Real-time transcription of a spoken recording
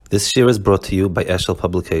This year is brought to you by Eshel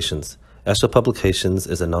Publications. Eshel Publications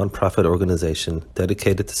is a non-profit organization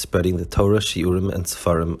dedicated to spreading the Torah, Shiurim, and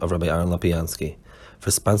Sefarim of Rabbi Aaron Lopiansky. For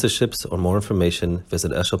sponsorships or more information,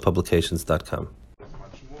 visit eshelpublications.com.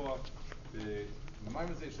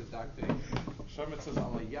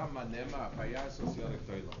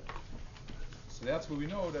 So that's where we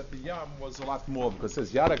know that the Yam was a lot more, because it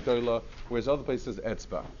says Yarak Doila, whereas other places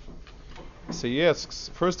Etzba. So he asks,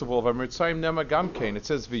 first of all, Mitzrayim Nema Gamkein, it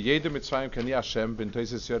says V'yeda Mitzrayim Kani Hashem bin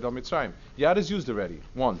Toises Yod al Mitzrayim. Yad is used already,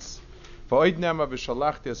 once. V'oid Nema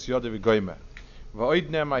V'shalachti Es Yod V'goyme. V'oid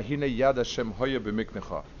Nema Hine Yad Hashem Hoya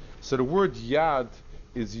B'miknecha. So the word Yad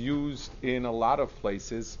is used in a lot of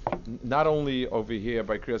places, not only over here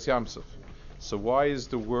by Kriyas Yamsuf. So why is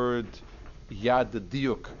the word Yad the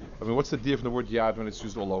diuk? I mean, what's the diuk from the word Yad when it's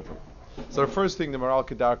used all over? So the first thing the Maral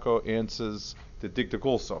Kedarko answers the dikduk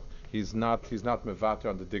also. He's not mevater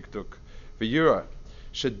on the dikduk. V'yura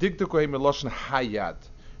shedikduk ohem meloshen hayad.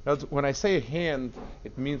 Now, when I say a hand,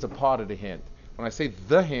 it means a part of the hand. When I say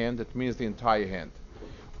the hand, it means the entire hand.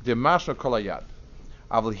 The mashna kol hayad.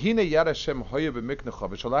 Avol hine yad Hashem hoya b'miknecha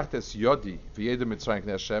v'shalachta es yodi v'yeda mitzrayim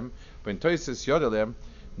k'nei Hashem v'intois es yodalem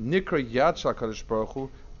nikra yad shal Kadosh Baruch Hu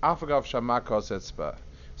afagav shamaka os etzba.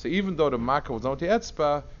 So even though the makkah was not the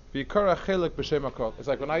etzba, v'yikara chelik b'shem hakol. It's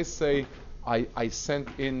like when I say I sent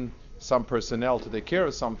in some personnel to take care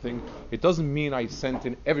of something, it doesn't mean I sent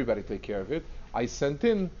in everybody to take care of it. I sent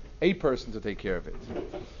in a person to take care of it.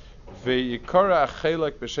 V'yikara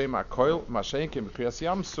chelik b'shem hakol mashenkim b'kriyas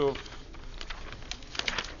yamsuf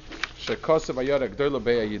shekosev ayad agdola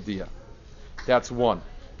beya yediyah. That's one.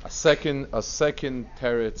 A second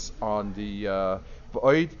teretz on the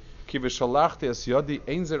v'oid ki v'shalachti es yodi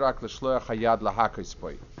ein zerak l'shloach hayad lahakos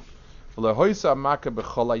boi v'lehoisa amaka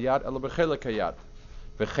b'chol hayad ela b'chelek hayad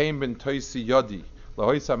v'chein ben toisi yodi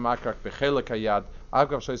lehoisa amaka b'chelek hayad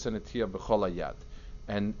agav shoysa netiyah b'chol hayad.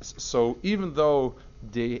 And so even though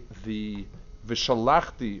the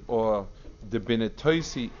v'shalachti or the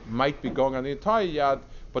benetoisi might be going on the entire yad,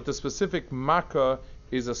 but the specific makkah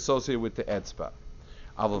is associated with the etzba.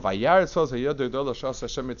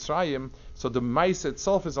 So the mice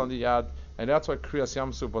itself is on the yad, and that's why Kriyas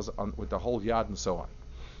Yamsuf was on with the whole yad and so on.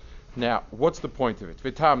 Now, what's the point of it?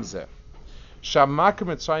 V'tam zeh shamaka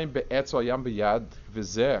Mitzrayim be'etz yam b'yad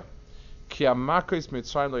v'zeh ki amakos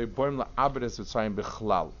Mitzrayim lo yiboim la'abedes Mitzrayim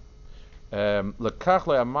b'chlal lekach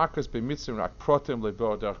lo amakos b'mitzrim rak protim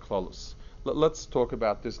le'vor derech klolus. Let's talk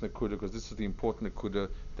about this nekuda, because this is the important nekuda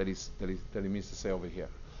that he means to say over here.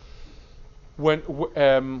 When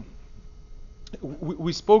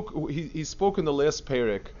we spoke, he spoke in the last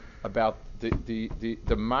parak about the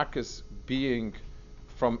makkos being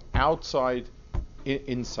from outside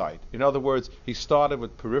inside. In other words, he started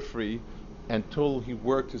with periphery until he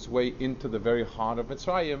worked his way into the very heart of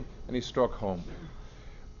Mitzrayim, and he struck home.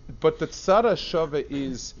 But the tzara shava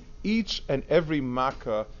is each and every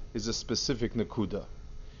makkah is a specific nekuda,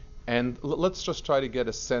 and let's just try to get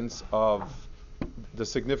a sense of the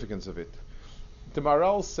significance of it. The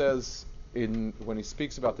Maral says when he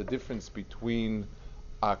speaks about the difference between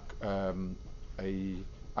a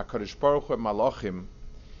Kadosh Baruch Hu and Malachim,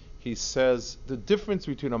 he says the difference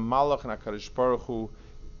between a Malach and a Kadosh Baruch Hu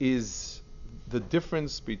is the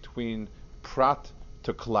difference between Prat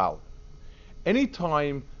to Klal.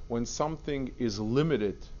 Anytime when something is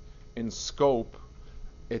limited in scope,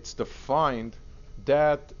 it's defined,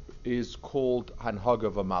 that is called Hanhag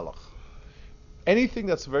of a Malach. Anything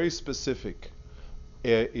that's very specific,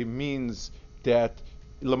 it means that,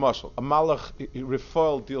 Lamashal, a Malach,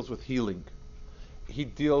 Refael deals with healing. He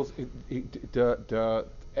deals,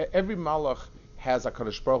 every Malach has a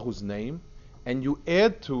Kadosh Baruch Hu's name, and you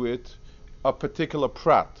add to it a particular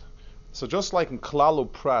prat. So just like in Klalu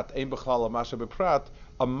Prat, Ein B'chlal Masha B'Prat,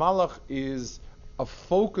 a Malach is a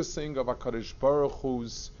focusing of a Kadosh Baruch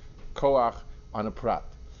Hu's koach on a prat.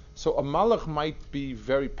 So a Malach might be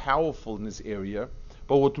very powerful in this area,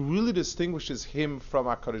 but what really distinguishes him from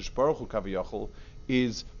a Kadosh Baruch Hu Kaviyachol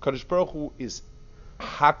is Kadosh Baruch Hu is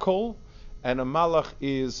Hakol, and a Malach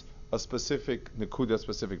is a specific Nekuda,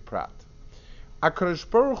 specific prat. A Kadosh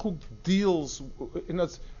Baruch Hu deals, a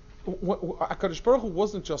Kadosh Baruch Hu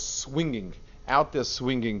wasn't just swinging, out there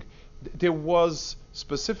swinging. There was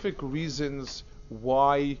specific reasons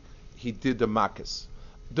why he did the makkos.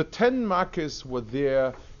 The 10 makkos were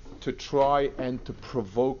there to try and to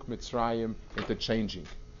provoke Mitzrayim into changing.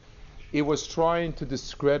 It was trying to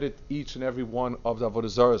discredit each and every one of the Avodah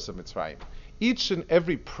Zaros of Mitzrayim. Each and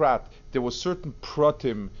every prat, there were certain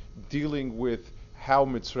pratim dealing with how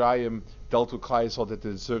Mitzrayim dealt with Klal Yisrael that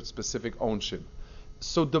deserved specific ownership.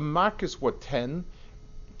 So the makkos were 10.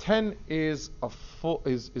 10 is a full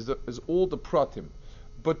is all the pratim,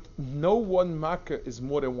 but no one makkah is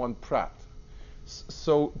more than one prat.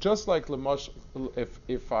 So just like Lamash,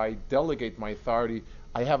 if I delegate my authority,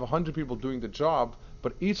 I have 100 people doing the job,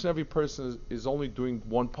 but each and every person is only doing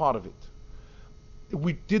one part of it.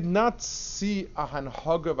 We did not see a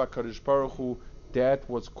hanhaga v'akadosh Baruch Hu that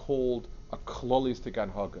was called a klolistic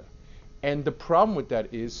hanhaga, and the problem with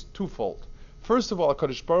that is twofold. First of all,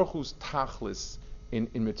 HaKadosh Baruch Hu's tachlis in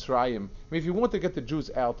Mitzrayim. I mean, if you want to get the Jews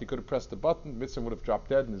out, you could have pressed the button, Mitzrayim would have dropped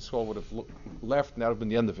dead, and Yisrael would have left, and that would have been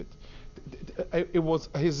the end of it. It was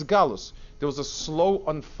his galus. There was a slow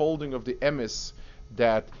unfolding of the emes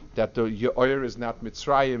that the Ye'or is not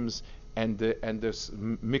Mitzrayim's, and the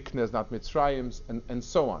Mikneh is not Mitzrayim's, and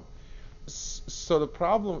so on. So the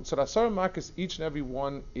problem, so the Asar Makkos, each and every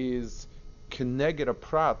one is keneged a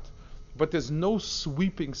prat, but there's no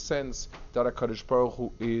sweeping sense that HaKadosh Baruch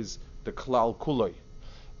Hu is the klal kuloi.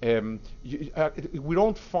 We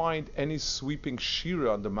don't find any sweeping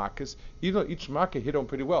shira on the Makkos, even though each Makkah hit on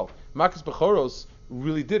pretty well. Makkos Bechoros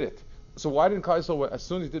really did it. So why didn't Klal Yisrael, as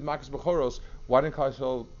soon as he did Makkos Bechoros, why didn't Klal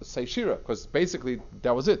Yisrael say shira? Because basically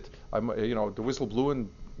that was it. The whistle blew and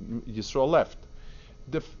Yisrael left.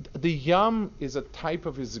 The Yam is a type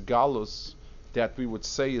of Izgalus that we would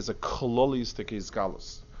say is a kololistic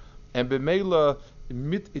Izgalus. And B'meila,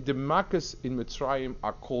 the Makkos in Mitzrayim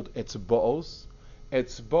are called etzba'os.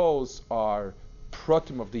 Etzba'os are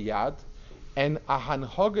pratim of the yad, and a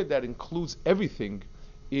hanhaga that includes everything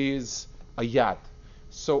is a yad.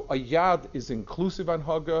 So a yad is inclusive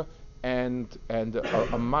hanhaga, and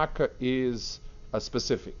a makkah is a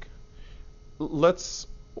specific. Let's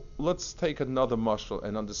take another mashal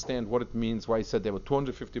and understand what it means. Why he said there were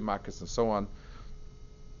 250 makkahs and so on.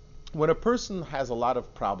 When a person has a lot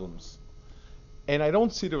of problems, and I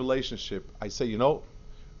don't see the relationship, I say,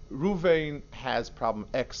 Ruvain has problem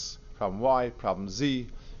X, problem Y, problem Z.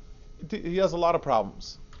 He has a lot of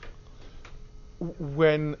problems.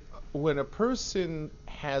 When a person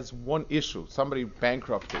has one issue, somebody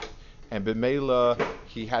bankrupted, and b'meila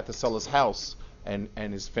he had to sell his house, and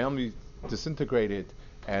his family disintegrated,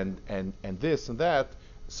 and this and that.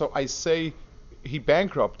 So I say he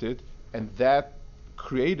bankrupted, and that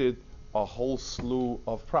created a whole slew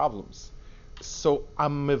of problems. So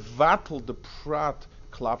I'm mevatel the prat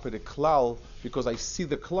klape the klal because I see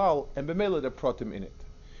the klal and b'meila the pratim in it.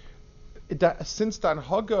 Since the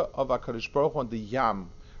anhaga of HaKadosh Baruch Hu on the Yam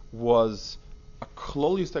was a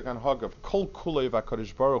klolistic anhaga of kol kulei of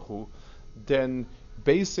HaKadosh Baruch Hu, then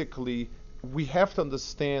basically we have to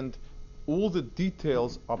understand all the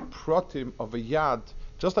details of pratim of a yad,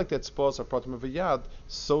 just like that spos are pratim of a yad,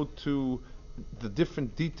 so too the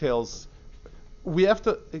different details. We have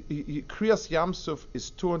to, Kriyas Yamsuf is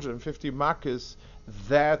 250 makkahs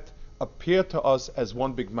that appear to us as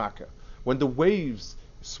one big makkah. When the waves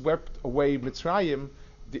swept away Mitzrayim,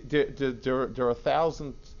 there are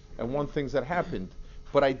 1,001 things that happened.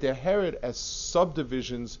 But I deher it as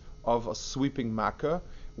subdivisions of a sweeping makkah,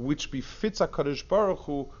 which befits HaKadosh Baruch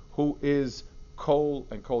Hu, who is Kol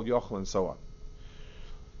and Kol Yochel and so on.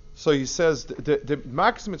 So he says the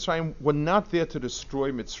makkahs Mitzrayim were not there to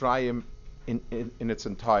destroy Mitzrayim in its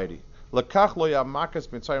entirety. Lakach lo ya makkahs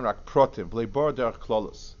Mitzrayim rak protim v'leibor derech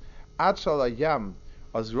klolos. Ad shal hayam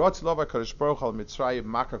az rotz lo HaKadosh Baruch Hu al Mitzrayim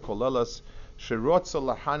makkah kolelas sherotza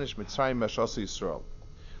lahanish Mitzrayim meshos Yisrael.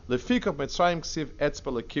 Lefikach Mitzrayim ksiv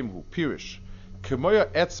etzba lekimhu pirish kemoya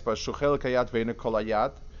etzba shuchel kayad ve'ena kol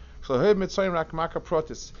hayad shlohe Mitzrayim rak makkah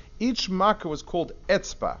protis. Each makkah was called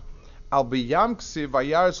etzba. Al biyam ksiv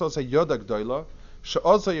vayaris osa yoda gdoila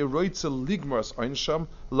she'osa yeroitza ligmars oinsham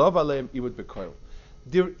lov aleim iwud bekoil.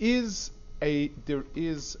 There is a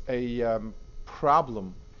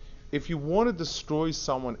problem if you want to destroy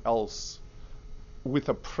someone else with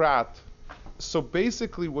a prat. So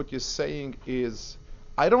basically, what you're saying is,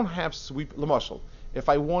 I don't have sweep. Lamashal, if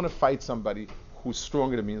I want to fight somebody who's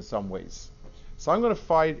stronger than me in some ways, so I'm going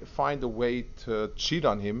to find a way to cheat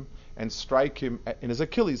on him and strike him in his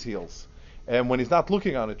Achilles heels. And when he's not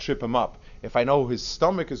looking on it, trip him up. If I know his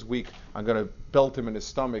stomach is weak, I'm going to belt him in his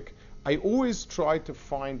stomach. I always try to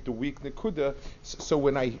find the weak nekuda. So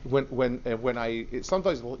when I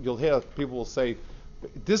sometimes you'll hear people will say,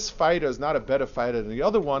 this fighter is not a better fighter than the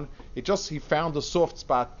other one. He found a soft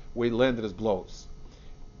spot where he landed his blows.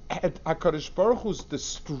 Had HaKadosh Baruch Hu's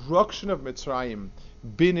destruction of Mitzrayim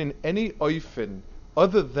been in any oifen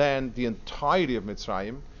other than the entirety of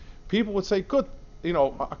Mitzrayim, people would say, good,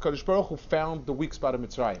 HaKadosh Baruch Hu found the weak spot of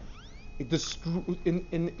Mitzrayim.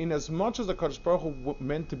 In as much as HaKadosh Baruch Hu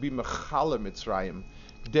meant to be Mechala Mitzrayim,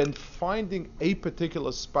 then finding a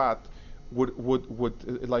particular spot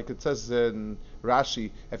would like it says in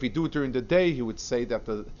Rashi, if he do it during the day, he would say that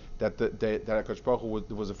that HaKadosh Baruch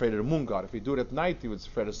Hu was afraid of the moon god. If he do it at night, he was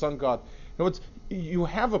afraid of the sun god. In other words, you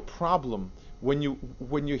have a problem when you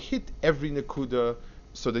hit every nekuda,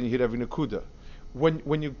 so then you hit every nekuda.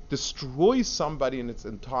 When you destroy somebody in its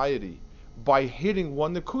entirety by hitting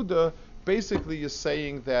one nekuda, basically you're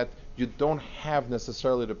saying that you don't have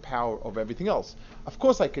necessarily the power of everything else. Of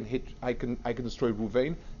course, I can destroy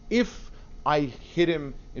Ruvain if I hit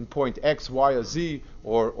him in point X, Y, or Z,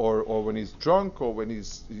 or when he's drunk, or when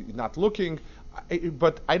he's not looking.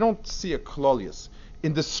 But I don't see a klolius.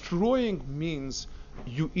 In destroying means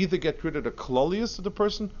you either get rid of the klolius of the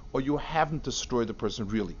person, or you haven't destroyed the person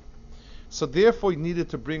really. So therefore, you needed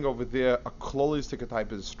to bring over there a klolistic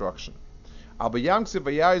type of destruction. So the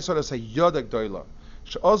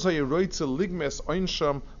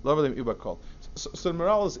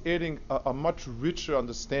Maral is adding a much richer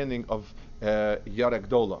understanding of Yarek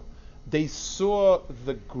Dola. They saw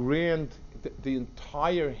the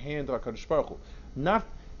entire hand of HaKadosh Baruch Hu. Not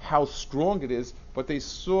how strong it is, but they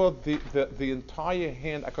saw the entire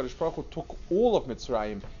hand. HaKadosh Baruch Hu took all of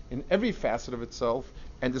Mitzrayim in every facet of itself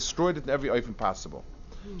and destroyed it in every oifen possible.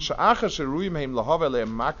 Sha'acha sheruim heim lahava le'em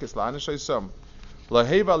makis la'anishaysam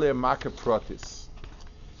laheva le'em makis protis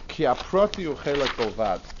ki aproti hu chelak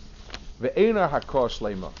bolvad ve'ena hakosh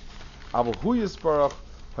leima aval hu yisbarach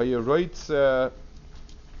hayeroitz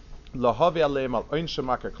lahave aleim al oinshe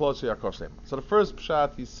makis klosi hakosh leima. So the first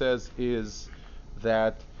pshat he says is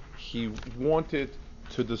that he wanted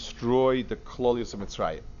to destroy the klolius of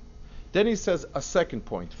Mitzrayim. Then he says a second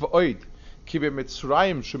point, v'oid ki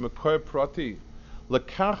be'Mitzrayim shumekor proti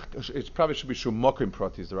lekach, it probably should be shumokim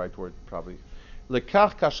proti is the right word probably.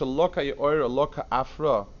 Lekach kasheloka ye'or loka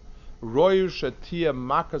afra royu shetia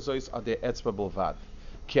makazois ade etzba bolvad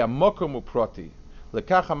ki amokum uproti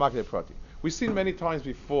lekach hamakle proti. We've seen many times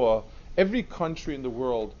before. Every country in the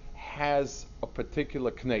world has a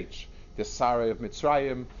particular knech. There's Sar of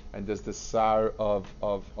Mitzrayim, and there's the Sar of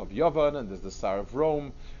Yavan, and there's the Sar of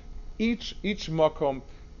Rome. Each makom.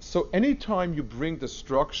 So anytime you bring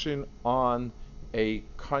destruction on a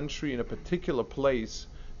country in a particular place,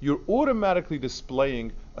 you're automatically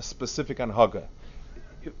displaying a specific anhaga.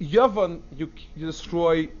 Yavan you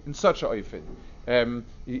destroy in such a oifen.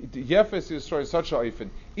 Yefes you destroy in such a oifen.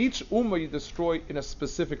 Each ummah you destroy in a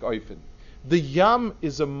specific oifen. The Yam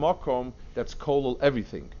is a makom that's kolol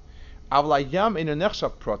everything. Avlayam in a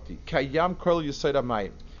nechshav proti, kayam kol yisod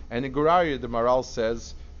hamayim. And in Guraria, the Maral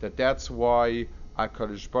says that's why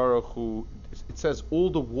HaKadosh Baruch Hu, it says all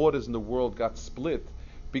the waters in the world got split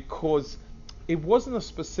because it wasn't a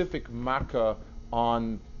specific makkah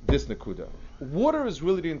on this nekuda. Water is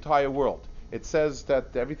really the entire world. It says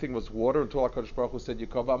that everything was water until HaKadosh Baruch Hu said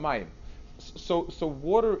Yikov hamayim. So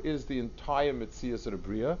water is the entire Metzias of the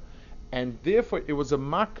Bria, and therefore it was a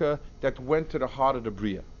makkah that went to the heart of the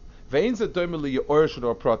Bria. A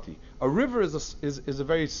river is a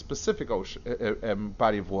very specific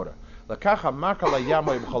body of water. I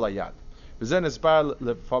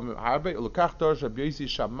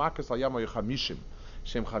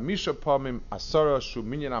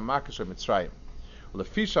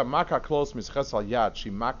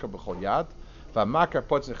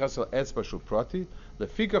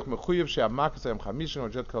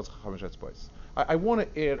want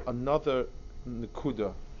to add another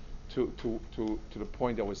nekuda to the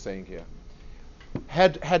point that we're saying here.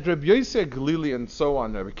 Had Rabbi Yosef Galili and so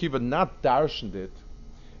on, Rabbi Kiva not darshaned it,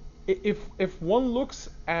 if one looks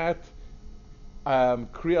at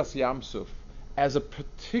Kriyas Yamsuf as a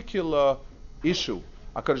particular issue,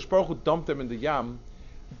 HaKadosh Baruch Hu dumped them in the Yam,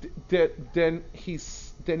 then he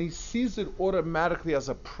sees it automatically as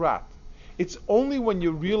a prat. It's only when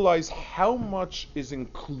you realize how much is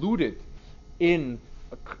included in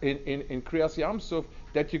Kriyas Yamsuf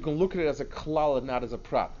that you can look at it as a klal and not as a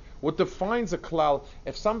prat. What defines a klal,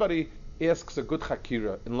 if somebody asks a good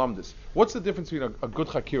chakira in Lamdis, what's the difference between a good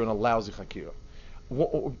chakira and a lousy chakira?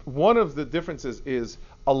 One of the differences is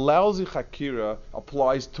a lousy chakira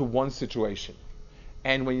applies to one situation.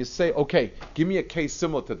 And when you say, okay, give me a case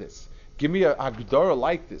similar to this, give me a agdara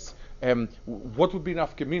like this, what would be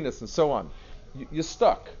nafkaminas and so on, you're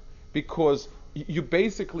stuck because you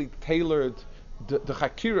basically tailored the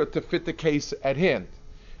chakira to fit the case at hand.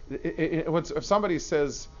 If somebody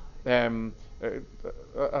says, a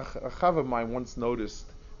chav of mine once noticed,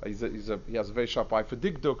 he has a very sharp eye for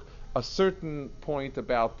digduk, a certain point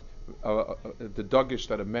about the dogish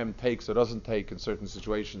that a mem takes or doesn't take in certain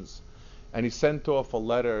situations. And he sent off a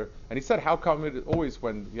letter, and he said, how come it always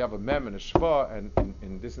when you have a mem and a shva, and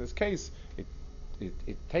in this case,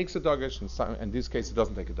 it takes a dogish, and in this case it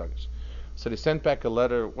doesn't take a dogish. So they sent back a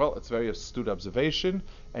letter. Well, it's a very astute observation,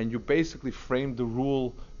 and you basically framed the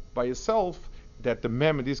rule by yourself that the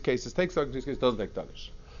mem in these cases takes dagish, in this case doesn't take dagish.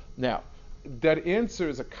 Now, that answer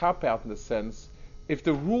is a cop-out in the sense, if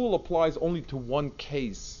the rule applies only to one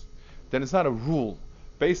case, then it's not a rule.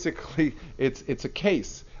 Basically, it's a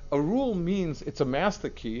case. A rule means it's a master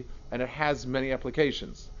key and it has many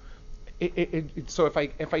applications. So if I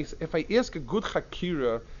ask a good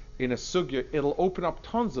hakira in a sugya, it'll open up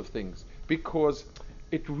tons of things because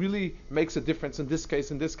it really makes a difference in this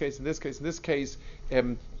case, in this case, in this case, in this case.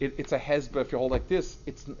 It's a hezbollah if you hold like this.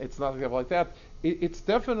 It's not like that. It's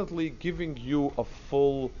definitely giving you a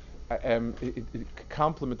full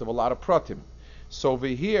complement of a lot of pratim. So over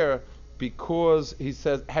here, because he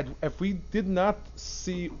says, if we did not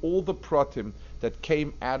see all the pratim that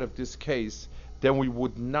came out of this case, then we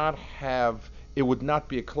would not have. It would not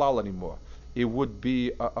be a klal anymore. It would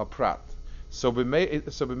be a prat. So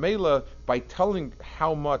b'meila, by telling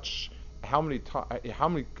how many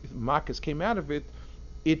makas came out of it,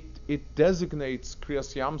 it designates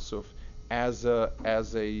Kriyas Yamsuf as a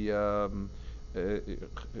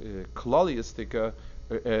klaliistika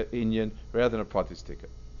inyan rather than a pratistika.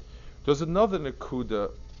 There's another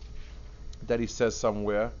nekuda that he says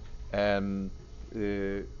somewhere,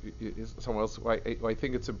 somewhere else. I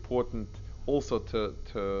think it's important also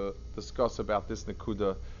to discuss about this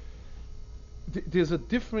nekuda. There's a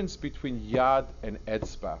difference between yad and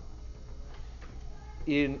etzba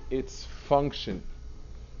in its function.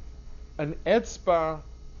 An etzba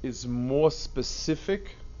is more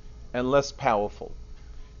specific and less powerful.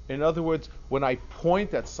 In other words, when I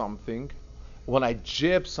point at something, when I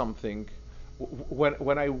jab something,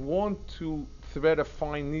 when I want to thread a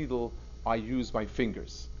fine needle, I use my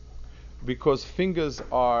fingers, because fingers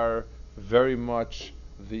are very much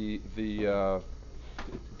they are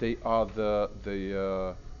they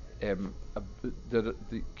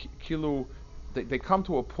come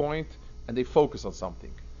to a point and they focus on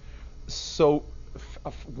something. So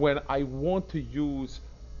when I want to use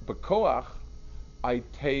bekoach, I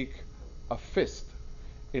take a fist.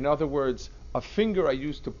 In other words, a finger I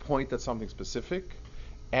use to point at something specific,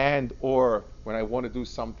 and or when I want to do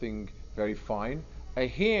something very fine. A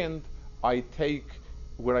hand I take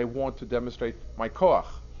when I want to demonstrate my koach.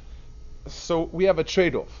 So we have a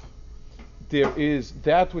trade-off. There is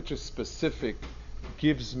that which is specific,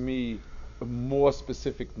 gives me more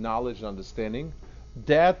specific knowledge and understanding.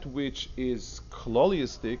 That which is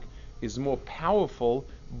kloliistic is more powerful,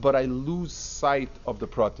 but I lose sight of the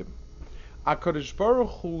pratim. HaKadosh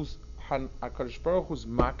Baruch Hu's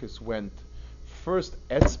makas went first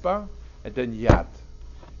etzba and then yad.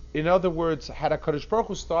 In other words, had HaKadosh Baruch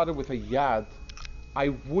Hu started with a yad, I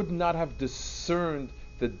would not have discerned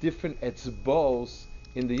the different etzbos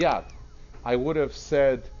in the yad. I would have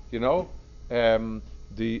said, it's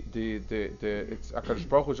HaKadosh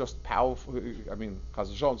Baruch Hu just powerful. I mean, Chaz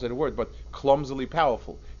v'Shalom say the word, but clumsily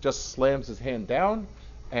powerful. Just slams his hand down,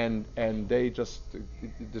 and they just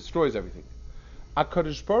it destroys everything.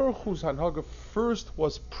 HaKadosh Baruch Hu's hanhaga first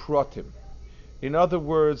was pratim. In other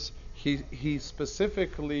words, he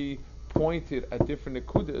specifically pointed at different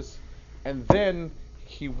nekudas, and then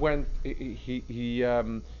he went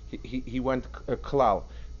klal.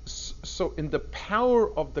 So in the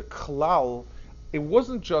power of the klal, it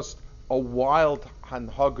wasn't just a wild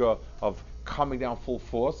hanhaga of coming down full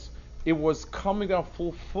force. It was coming down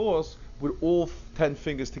full force with all 10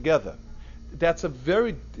 fingers together. It's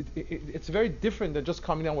very different than just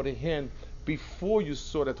coming down with a hand before you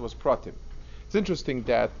saw that it was pratim. It's interesting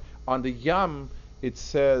that on the Yam it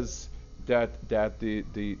says that the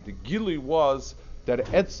gili was that a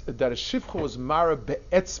shifcha was mara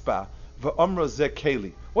be'etzba v'amra ze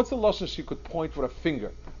keli. What's the lashon she could point with a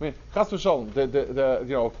finger? I mean, Chas v'Shalom,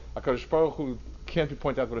 HaKadosh Baruch Hu can't be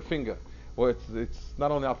pointed out with a finger. Well, it's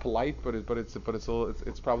not only not polite, but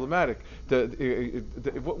it's problematic.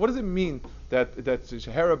 What does it mean that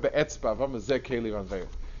shehera be'etzba v'amra ze keli v'anveir?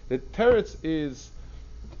 The teretz is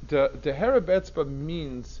the hera be'etzba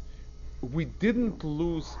means we didn't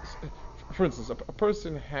lose. For instance, a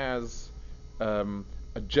person has a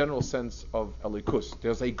general sense of elikus.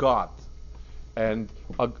 There's a God, and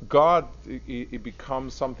a God it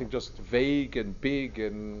becomes something just vague and big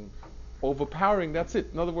and overpowering. That's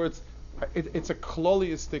it. In other words, it's a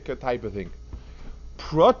kloliistic type of thing.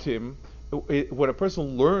 Pratim, when a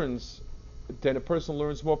person learns, then a person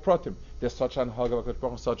learns more pratim. There's such anhaga,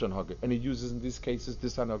 such anhaga, and he uses in these cases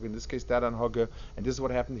this anhaga, in this case that anhaga, and this is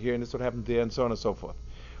what happened here, and this is what happened there, and so on and so forth.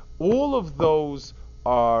 All of those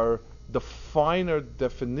are the finer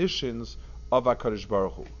definitions of HaKadosh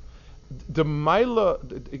Baruch Hu. The Maila,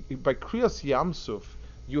 by Kriyas Yamsuf,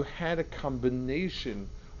 you had a combination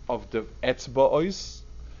of the etzba'os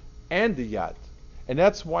and the yad. And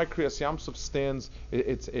that's why Kriyas Yamsuf stands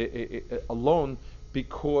alone,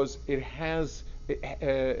 because it has,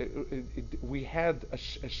 we had a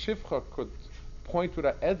shifcha could point with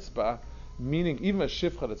an etzba, meaning even a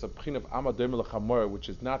shifcha that's a pchin of amadem l'chamor, which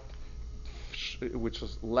is not, which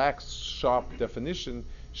lacks sharp definition.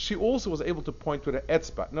 She also was able to point with an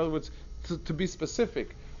etzba. In other words, to be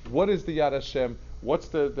specific, what is the Yad Hashem, what's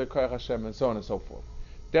the Koyach Hashem, and so on and so forth.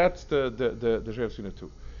 That's the Shev Unit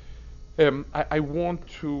 2. I want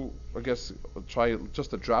to, I guess, try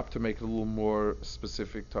just a drop to make it a little more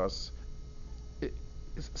specific to us.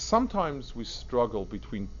 Sometimes we struggle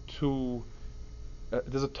between two,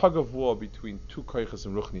 there's a tug of war between two koiches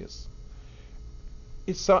and ruchnias.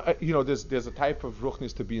 It's there's a type of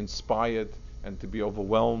ruchnias to be inspired and to be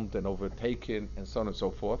overwhelmed and overtaken and so on and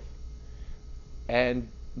so forth. And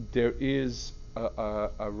there is a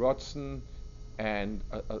rotzen, and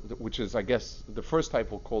which is, I guess, the first type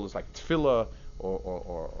we'll call is like tefillah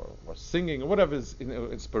or singing or whatever is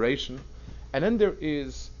inspiration. And then there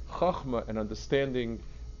is chachma and understanding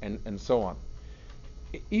and so on.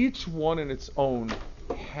 Each one in its own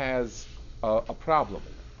has a problem.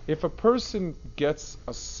 If a person gets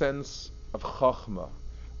a sense of chachma,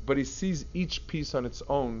 but he sees each piece on its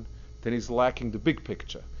own, then he's lacking the big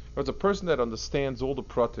picture. Whereas a person that understands all the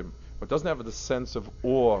pratim, but doesn't have the sense of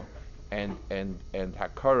awe and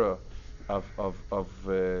hakara of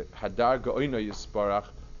hadar ga'oina yisparach,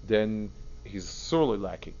 then he's sorely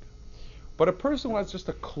lacking. But a person who has just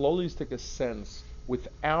a klolistic sense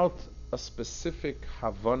without a specific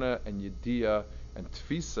havana and yediyah and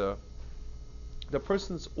tfisa, the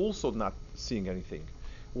person's also not seeing anything.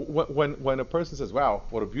 When a person says, "Wow,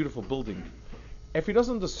 what a beautiful building," if he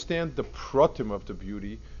doesn't understand the pratim of the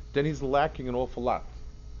beauty, then he's lacking an awful lot.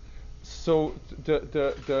 So the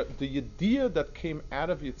yediyah that came out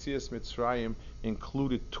of Yetzias Mitzrayim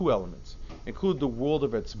included two elements. Included the world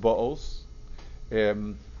of etzba'os.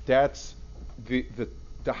 That's the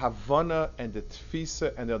havana and the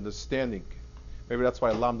tfisa and the understanding. Maybe that's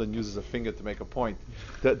why Lamdan uses a finger to make a point.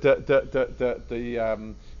 And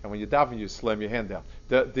when you daven, you slam your hand down.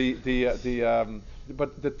 But the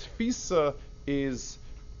tfisa is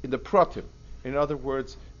in the pratim. In other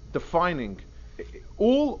words, defining.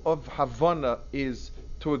 All of Havana is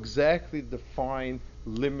to exactly define,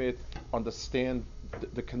 limit, understand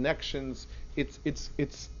the connections. It's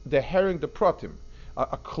the herring, the pratim.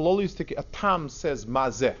 A klolistic, a tam says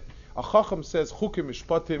mazeh. A chacham says chukim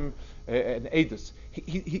mishpatim and edus.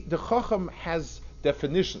 The chacham has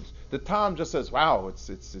definitions. The tam just says, "Wow, it's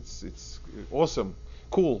awesome,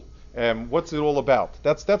 cool. What's it all about?"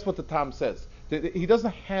 That's what the tam says. He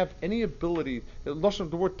doesn't have any ability. The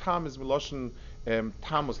word tam is miloshen.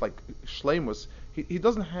 Tam was like shleimus. He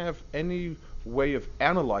doesn't have any way of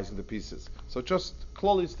analyzing the pieces. So just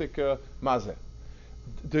klolistic mazeh.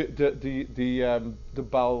 The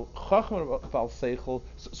Baal Chacham Baal Seichel,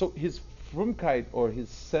 so his frumkeit or his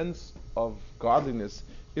sense of godliness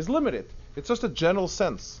is limited. It's just a general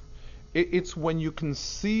sense. It's when you can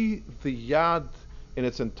see the yad in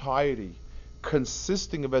its entirety,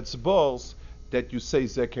 consisting of etzbos, that you say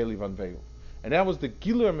Zekeli Van Veil. And that was the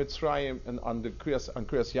Gilu Mitzrayim, and on Kriyas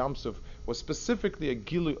Yamsuf was specifically a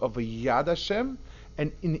Gilu of a Yad Hashem,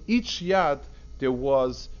 and in each Yad there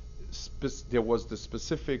was the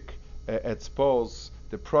specific etzbos,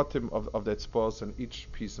 the pratim of the etzbos, and each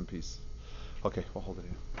piece and piece. Okay, we'll hold it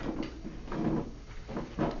here.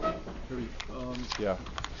 Yeah.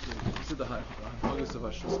 You said the Haggis of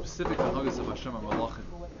Hashem, specific Haggis of Hashem and Malachim.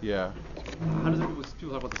 Yeah. How does it people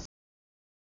talk about the